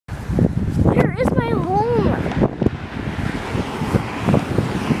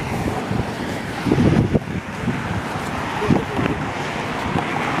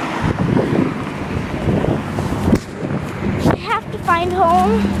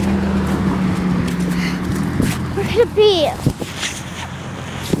could it be?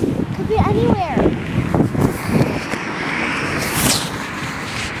 Could be anywhere.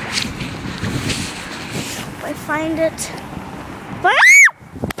 If I find it. Ah!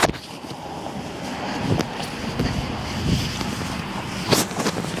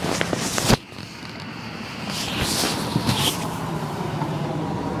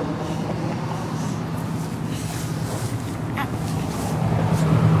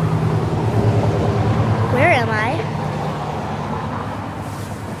 Where am I?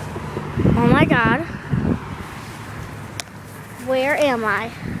 Oh my God. Where am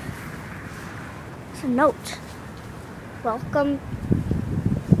I? It's a note. Welcome.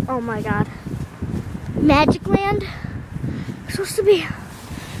 Oh my God. Magic Land? We're supposed to be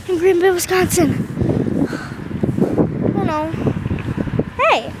in Green Bay, Wisconsin. Oh no.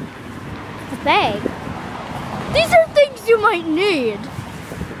 Hey, a bag. These are things you might need.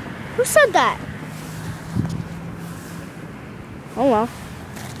 Who said that? Oh well.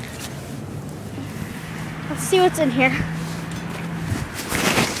 Let's see what's in here.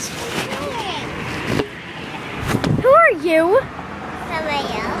 Who are you?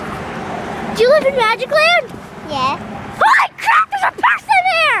 Somebody else. Do you live in Magic Land? Yeah. Holy crap, there's a person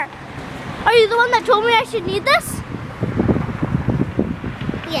there! Are you the one that told me I should need this?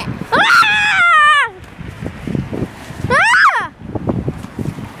 Yeah. Ah! Ah!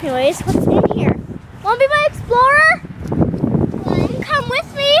 Anyways, what's in here? Wanna be my explorer? What? Come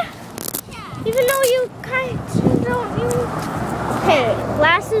with me? Yeah. Even though you kind of don't use... Okay,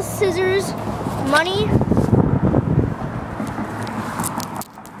 glasses, scissors, money.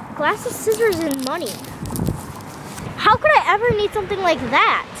 Glasses, scissors, and money. How could I ever need something like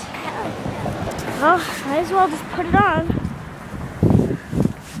that? Oh, might as well just put it on.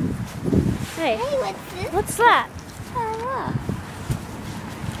 Hey, Hey, what's this? what's that? Oh,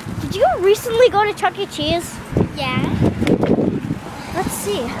 Did you recently go to Chuck E. Cheese? yeah. Let's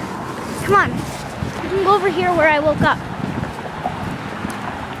see. Come on. We can go over here where I woke up.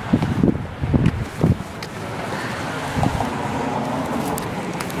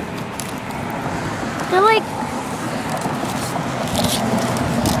 They're like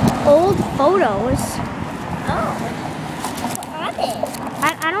old photos. Oh. What are they?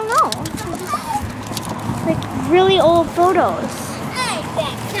 I don't know. Like really old photos. Hey,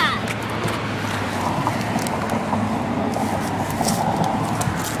 that's not.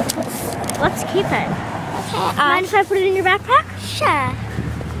 Let's keep it. Okay. Mind if I put it in your backpack? Sure.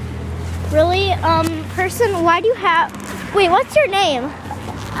 Really? Person, why do you have... Wait, what's your name?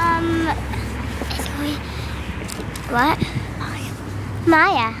 What?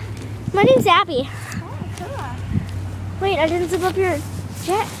 Maya. My name's Abby. Oh, cool. Wait, I didn't zip up your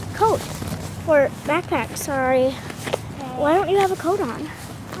coat. Or backpack, sorry. Why don't you have a coat on?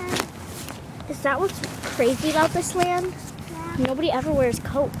 Is that what's crazy about this land? Yeah. Nobody ever wears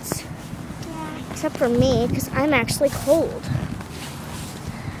coats. Yeah. Except for me, because I'm actually cold.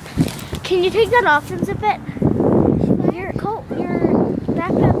 Can you take that off and zip it? Your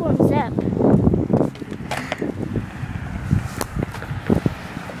backpack won't zip.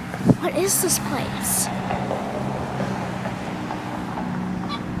 What is this place?